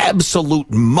an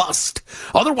absolute must.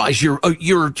 Otherwise,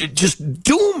 you're just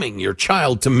dooming your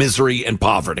child to misery and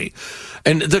poverty.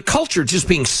 And the culture just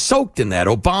being soaked in that.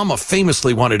 Obama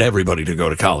famously wanted everybody to go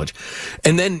to college.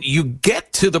 And then you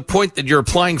get to the point that you're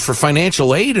applying for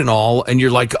financial aid and all, and you're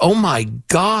like, oh my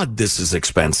God, this is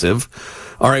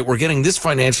expensive. All right, we're getting this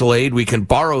financial aid. We can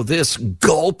borrow this.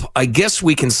 Gulp. I guess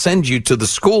we can send you to the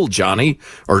school, Johnny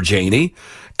or Janie.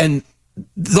 And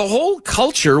the whole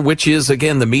culture, which is,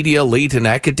 again, the media, elite, and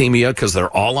academia, because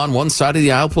they're all on one side of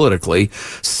the aisle politically,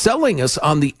 selling us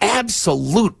on the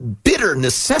absolute bitter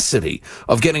necessity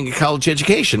of getting a college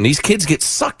education. These kids get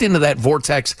sucked into that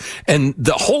vortex, and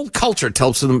the whole culture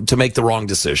tells them to make the wrong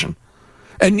decision.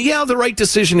 And yeah, the right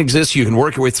decision exists. You can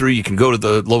work your way through. You can go to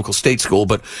the local state school.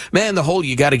 But, man, the whole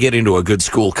you got to get into a good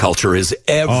school culture is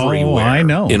everywhere. I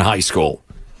know. In high school.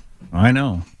 I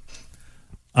know.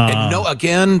 And no,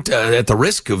 again, at the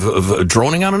risk of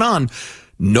droning on and on,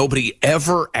 Nobody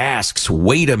ever asks,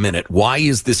 wait a minute, why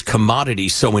is this commodity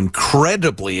so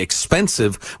incredibly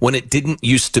expensive when it didn't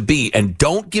used to be? And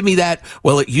don't give me that,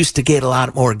 well, it used to get a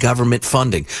lot more government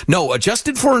funding. No,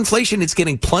 adjusted for inflation, it's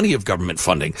getting plenty of government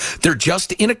funding. They're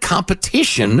just in a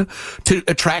competition to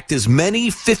attract as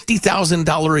many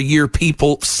 $50,000 a year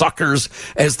suckers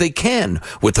as they can,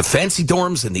 with the fancy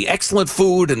dorms and the excellent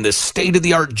food and the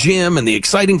state-of-the-art gym and the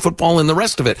exciting football and the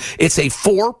rest of it. It's a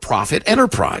for-profit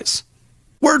enterprise.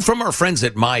 Word from our friends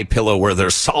at MyPillow, where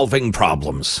they're solving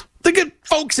problems. The good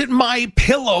folks at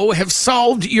MyPillow have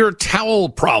solved your towel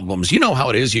problems. You know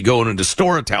how it is. You go into a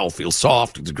store, a towel feels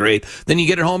soft, it's great. Then you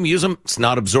get it home, use them, it's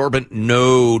not absorbent.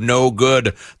 No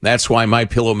good. That's why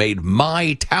MyPillow made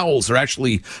My Towels. They're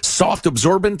actually soft,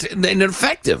 absorbent, and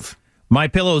effective.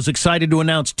 MyPillow is excited to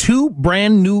announce 2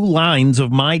 brand new lines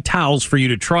of My Towels for you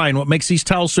to try. And what makes these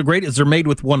towels so great is they're made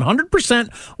with 100%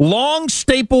 long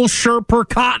staple Sherper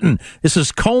cotton. This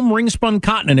is comb ring spun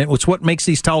cotton in it. It's what makes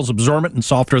these towels absorbent and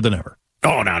softer than ever.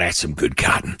 Oh, now that's some good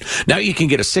cotton. Now you can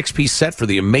get a 6-piece set for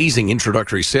the amazing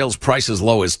introductory sales price as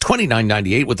low as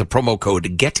 $29.98 with the promo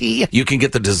code GETTY. You can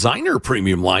get the designer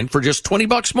premium line for just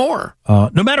 $20 more.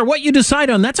 No matter what you decide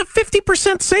on, that's a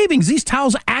 50% savings. These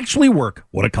towels actually work.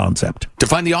 What a concept. To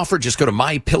find the offer, just go to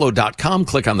MyPillow.com,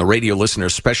 click on the radio listener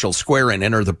special square, and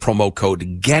enter the promo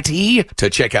code GETTY to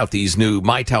check out these new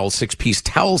My Towel 6-piece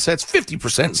towel sets.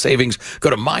 50% savings. Go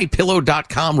to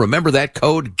MyPillow.com. Remember that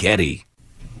code GETTY.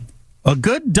 A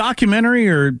good documentary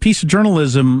or piece of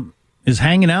journalism is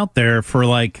hanging out there for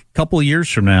like a couple of years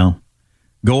from now.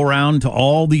 Go around to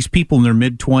all these people in their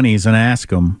mid-20s and ask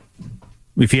them,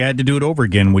 if you had to do it over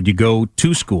again, would you go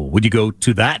to school? Would you go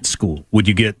to that school? Would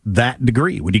you get that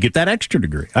degree? Would you get that extra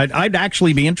degree? I'd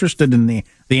actually be interested in the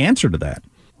answer to that.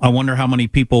 I wonder how many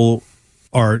people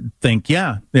think,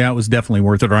 yeah, it was definitely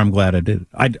worth it, or I'm glad I did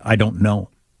it. I don't know.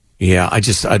 Yeah, I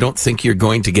don't think you're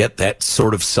going to get that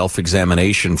sort of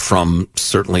self-examination from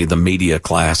certainly the media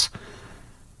class.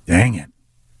 Dang it.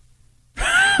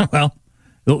 Well,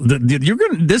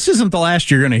 this isn't the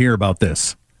last you're going to hear about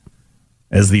this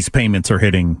as these payments are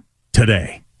hitting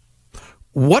today.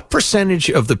 What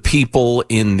percentage of the people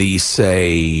in the,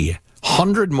 say,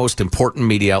 100 most important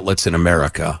media outlets in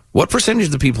America, what percentage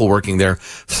of the people working there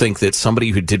think that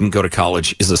somebody who didn't go to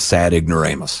college is a sad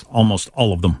ignoramus? Almost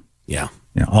all of them. Yeah.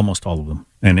 Yeah, almost all of them.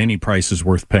 And any price is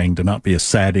worth paying to not be a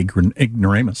sad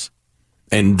ignoramus.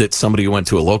 And that somebody who went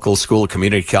to a local school,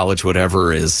 community college,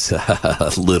 whatever, is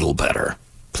a little better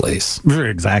place.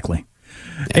 Exactly.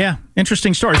 Yeah,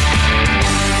 interesting story.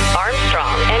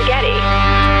 Armstrong and Getty.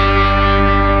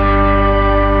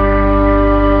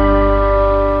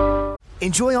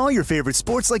 Enjoy all your favorite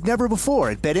sports like never before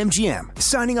at BetMGM.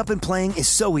 Signing up and playing is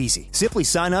so easy. Simply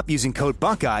sign up using code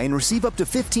Buckeye and receive up to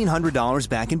 $1,500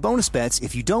 back in bonus bets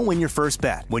if you don't win your first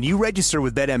bet. When you register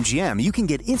with BetMGM, you can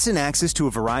get instant access to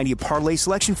a variety of parlay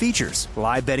selection features,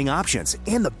 live betting options,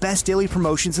 and the best daily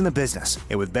promotions in the business.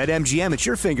 And with BetMGM at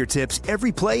your fingertips,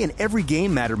 every play and every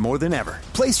game matter more than ever.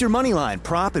 Place your moneyline,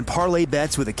 prop, and parlay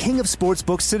bets with the king of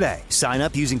sportsbooks today. Sign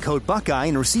up using code Buckeye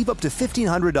and receive up to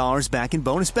 $1,500 back in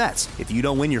bonus bets if you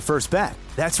don't win your first bet.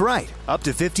 That's right, up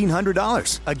to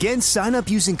 $1,500. Again, sign up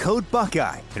using code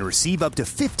Buckeye and receive up to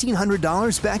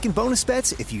 $1,500 back in bonus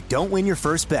bets if you don't win your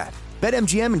first bet.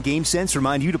 BetMGM and GameSense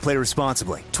remind you to play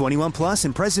responsibly. 21 plus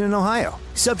and present in Ohio.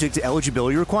 Subject to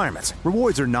eligibility requirements.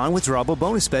 Rewards are non-withdrawable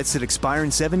bonus bets that expire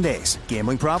in 7 days.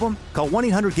 Gambling problem? Call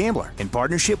 1-800-GAMBLER in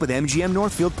partnership with MGM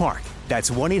Northfield Park. That's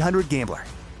 1-800-GAMBLER.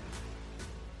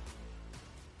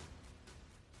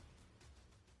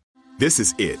 This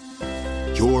is it.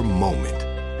 Your moment.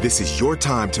 This is your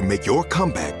time to make your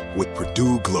comeback with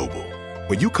Purdue Global.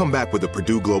 When you come back with a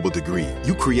Purdue Global degree,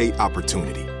 you create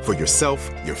opportunity for yourself,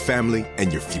 your family,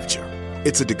 and your future.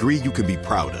 It's a degree you can be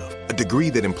proud of, a degree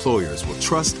that employers will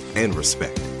trust and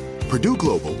respect. Purdue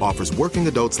Global offers working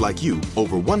adults like you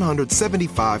over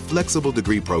 175 flexible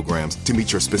degree programs to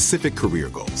meet your specific career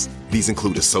goals. These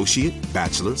include associate,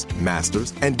 bachelor's,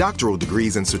 master's, and doctoral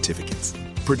degrees and certificates.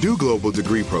 Purdue Global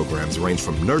degree programs range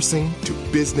from nursing to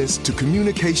business to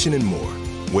communication and more.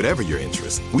 Whatever your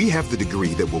interest, we have the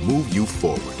degree that will move you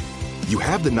forward. You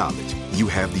have the knowledge, you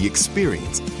have the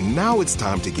experience. Now it's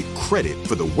time to get credit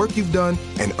for the work you've done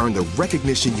and earn the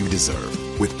recognition you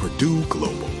deserve with Purdue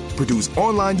Global, Purdue's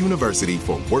online university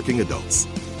for working adults.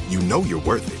 You know you're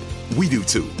worth it. We do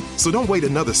too. So don't wait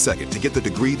another second to get the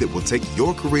degree that will take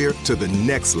your career to the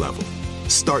next level.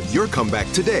 Start your comeback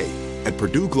today at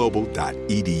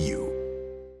purdueglobal.edu.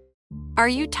 Are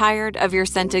you tired of your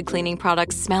scented cleaning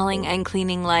products smelling and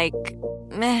cleaning like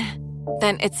meh?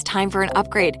 Then it's time for an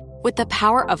upgrade with the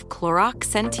power of Clorox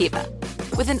Scentiva.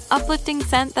 With an uplifting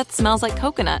scent that smells like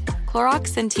coconut,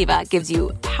 Clorox Scentiva gives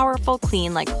you powerful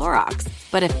clean like Clorox,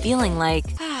 but a feeling like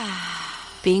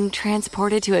being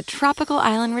transported to a tropical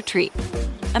island retreat.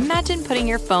 Imagine putting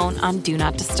your phone on Do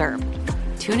Not Disturb,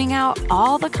 tuning out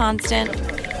all the constant,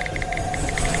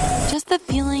 just the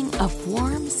feeling of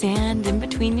warm sand in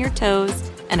between your toes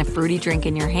and a fruity drink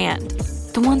in your hand.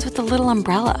 The ones with the little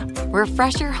umbrella.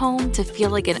 Refresh your home to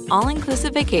feel like an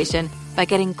all-inclusive vacation by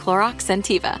getting Clorox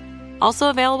Scentiva.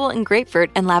 Also available in grapefruit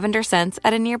and lavender scents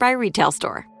at a nearby retail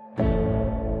store.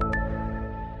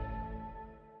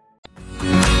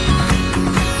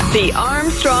 The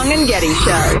Armstrong and Getty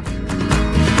Show.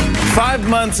 5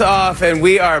 months off, and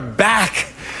we are back.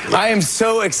 I am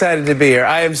so excited to be here.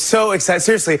 I am so excited.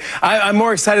 Seriously, I'm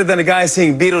more excited than a guy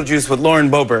seeing Beetlejuice with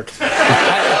Lauren Boebert.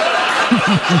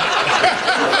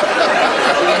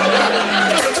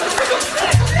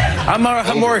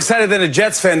 I'm more excited than a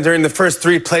Jets fan during the first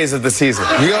 3 plays of the season.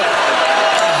 You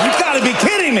gotta be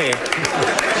kidding me.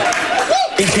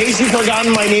 In case you've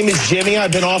forgotten, my name is Jimmy.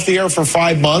 I've been off the air for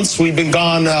 5 months. We've been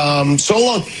gone so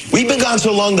long. We've been gone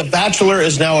so long, The Bachelor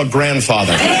is now a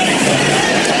grandfather.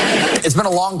 It's been a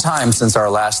long time since our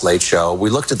last Late Show. We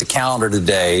looked at the calendar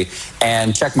today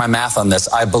and checked my math on this.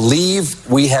 I believe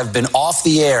we have been off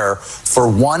the air for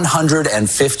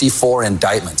 154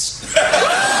 indictments.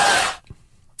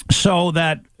 So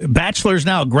that Bachelor's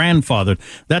now a grandfather.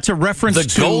 That's a reference to...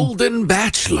 The Golden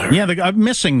Bachelor. Yeah, I'm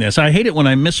missing this. I hate it when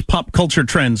I miss pop culture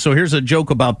trends. So here's a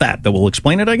joke about that will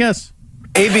explain it, I guess.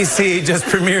 ABC just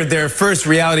premiered their first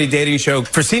reality dating show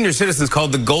for senior citizens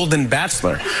called The Golden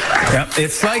Bachelor. Yeah,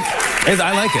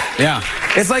 I like it. Yeah.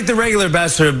 It's like The Regular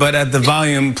Bachelor, but at the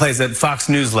volume plays at Fox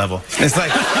News level. It's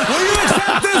like, will you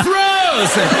accept this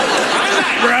Rose? I'm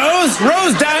not Rose.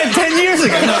 Rose died 10 years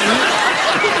ago.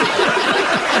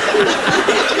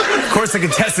 Of course, the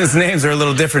contestants' names are a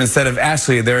little different. Instead of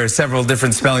Ashley, there are several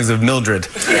different spellings of Mildred.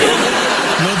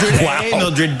 Mildred A,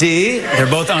 Mildred D. They're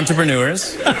both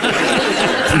entrepreneurs.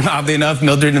 Oddly enough,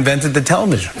 Mildred invented the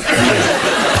television.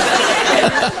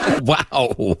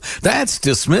 Wow, that's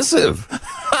dismissive.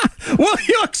 Will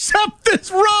you accept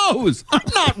this Rose? I'm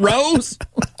not Rose.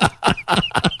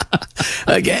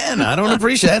 Again, I don't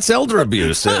appreciate that's elder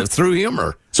abuse through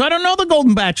humor. So I don't know The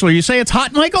Golden Bachelor. You say it's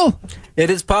hot, Michael? It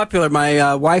is popular.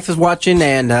 My wife is watching,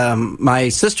 and my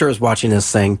sister is watching this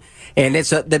thing. And it's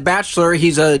The Bachelor.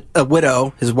 He's a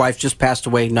widow. His wife just passed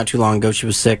away not too long ago. She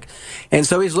was sick. And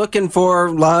so he's looking for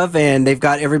love, and they've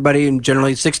got everybody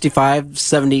generally 65,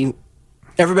 70,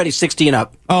 everybody's 60 and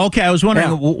up. Oh, okay. I was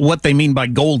wondering what they mean by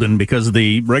golden, because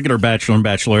the regular Bachelor and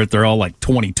Bachelorette, they're all like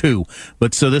 22.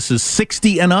 But so this is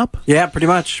 60 and up? Yeah, pretty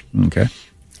much. Okay.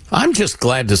 I'm just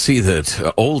glad to see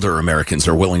that older Americans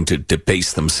are willing to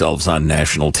debase themselves on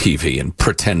national TV and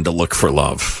pretend to look for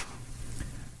love.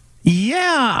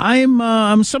 Yeah,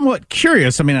 I'm somewhat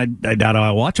curious. I mean, I doubt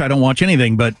I'll watch. I don't watch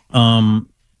anything, but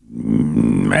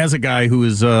as a guy who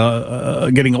is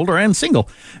getting older and single,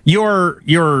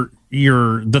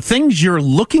 the things you're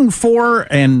looking for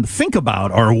and think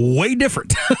about are way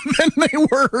different than they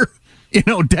were,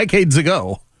 decades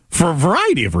ago for a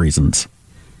variety of reasons.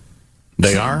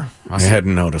 They are? I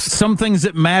hadn't noticed. Some things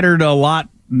that mattered a lot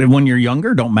when you're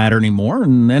younger don't matter anymore,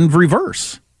 and then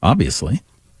reverse, obviously.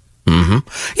 Mm-hmm.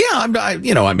 Yeah,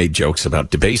 I made jokes about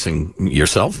debasing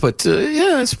yourself, but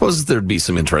I suppose there'd be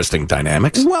some interesting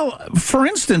dynamics. Well, for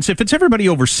instance, if it's everybody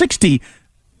over 60,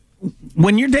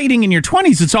 when you're dating in your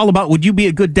 20s, it's all about, would you be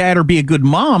a good dad or be a good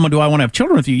mom, or do I want to have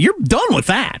children with you? You're done with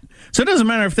that. So it doesn't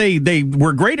matter if they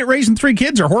were great at raising 3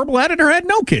 kids or horrible at it or had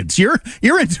no kids. You're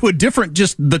into a different,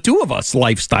 just the two of us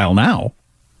lifestyle now.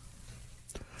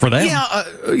 For them.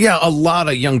 Yeah, a lot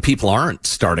of young people aren't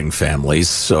starting families,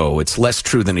 so it's less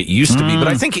true than it used to be. But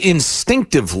I think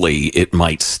instinctively it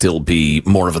might still be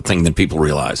more of a thing than people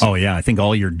realize. Oh, yeah. I think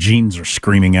all your genes are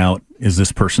screaming out, is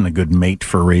this person a good mate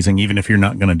for raising, even if you're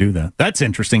not going to do that? That's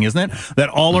interesting, isn't it? That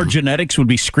all our genetics would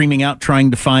be screaming out, trying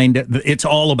to find, it's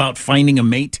all about finding a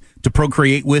mate to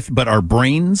procreate with, but our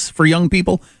brains for young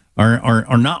people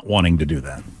are not wanting to do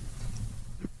that.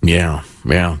 Yeah.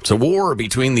 It's a war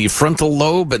between the frontal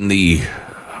lobe and the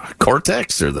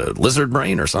cortex or the lizard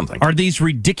brain or something. Are these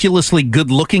ridiculously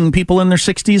good-looking people in their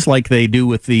 60s like they do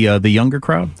with the younger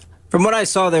crowd? From what I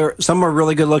saw, some were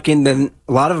really good-looking, then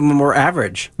a lot of them were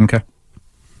average. Okay.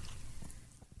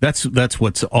 That's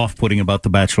what's off-putting about The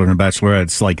Bachelor and Bachelorette.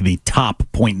 It's like the top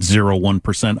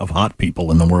 0.01% of hot people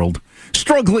in the world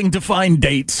struggling to find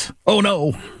dates. Oh,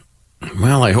 no.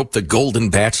 Well, I hope the Golden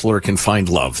Bachelor can find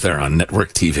love there on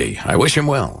network TV. I wish him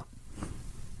well.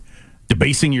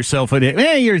 debasing yourself.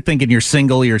 You're thinking you're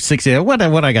single, you're 60. What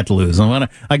I got to lose?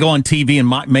 I go on TV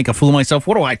and make a fool of myself.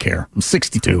 What do I care? I'm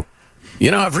 62.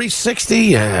 I've reached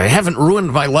 60. I haven't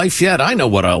ruined my life yet. I know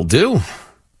what I'll do.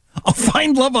 I'll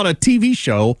find love on a TV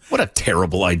show. What a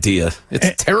terrible idea.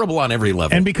 It's terrible on every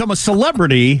level. And become a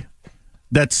celebrity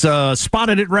that's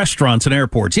spotted at restaurants and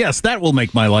airports. Yes, that will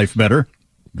make my life better.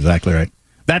 Exactly right.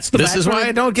 This is why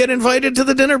I don't get invited to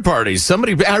the dinner parties.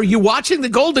 Are you watching The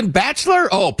Golden Bachelor?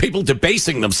 Oh, people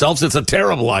debasing themselves. It's a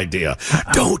terrible idea.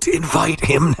 Don't invite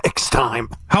him next time.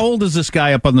 How old is this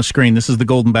guy up on the screen? This is The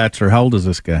Golden Bachelor. How old is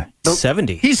this guy?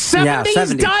 70. He's 70? Yeah,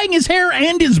 70. He's dyeing his hair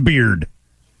and his beard.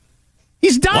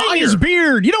 He's dyeing his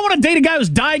beard. You don't want to date a guy who's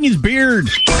dyeing his beard.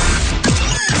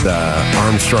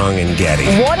 Armstrong and Getty.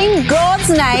 What in God's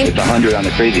name? It's 100 on the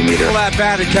crazy meter. All that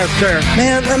bad there.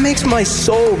 Man, that makes my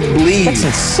soul bleed. That's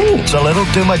insane. It's a little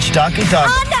too much talky talk.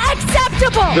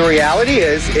 Unacceptable! The reality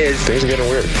is things are getting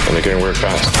weird, and they're getting weird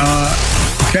fast.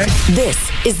 Okay.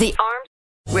 This is the Arm.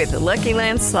 With the Lucky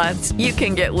Land Slots, you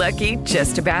can get lucky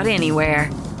just about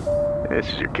anywhere.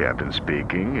 This is your captain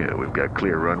speaking. We've got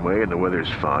clear runway and the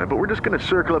weather's fine, but we're just going to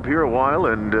circle up here a while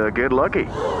and get lucky.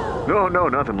 No,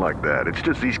 nothing like that. It's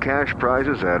just these cash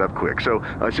prizes add up quick. So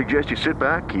I suggest you sit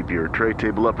back, keep your tray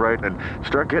table upright, and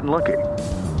start getting lucky.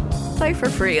 Play for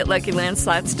free at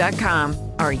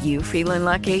LuckyLandSlots.com. Are you feeling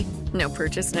lucky? No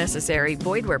purchase necessary.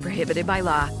 Void where prohibited by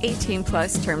law.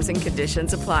 18+ terms and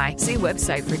conditions apply. See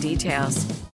website for details.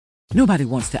 Nobody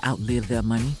wants to outlive their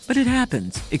money, but it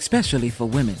happens, especially for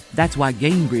women. That's why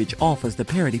Gainbridge offers the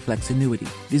Parity Flex annuity,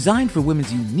 designed for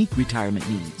women's unique retirement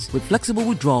needs. With flexible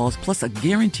withdrawals plus a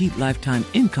guaranteed lifetime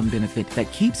income benefit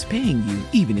that keeps paying you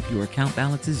even if your account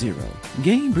balance is zero.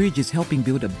 Gainbridge is helping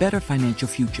build a better financial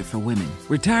future for women.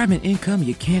 Retirement income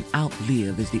you can't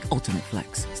outlive is the ultimate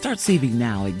flex. Start saving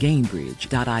now at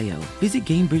Gainbridge.io. Visit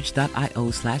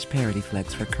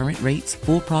Gainbridge.io/ParityFlex for current rates,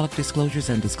 full product disclosures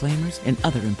and disclaimers, and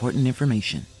other important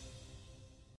information.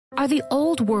 Are the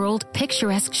old world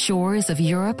picturesque shores of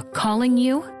Europe calling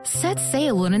you? Set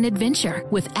sail on an adventure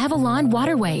with Avalon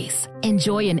Waterways.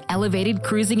 Enjoy an elevated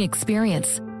cruising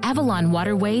experience. Avalon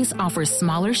Waterways offers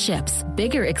smaller ships,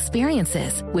 bigger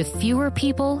experiences, with fewer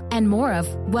people and more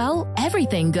of, well,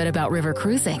 everything good about river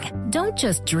cruising. Don't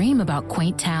just dream about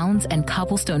quaint towns and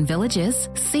cobblestone villages.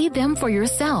 See them for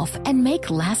yourself and make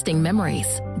lasting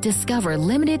memories. Discover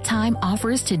limited time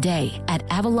offers today at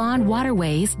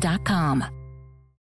AvalonWaterways.com.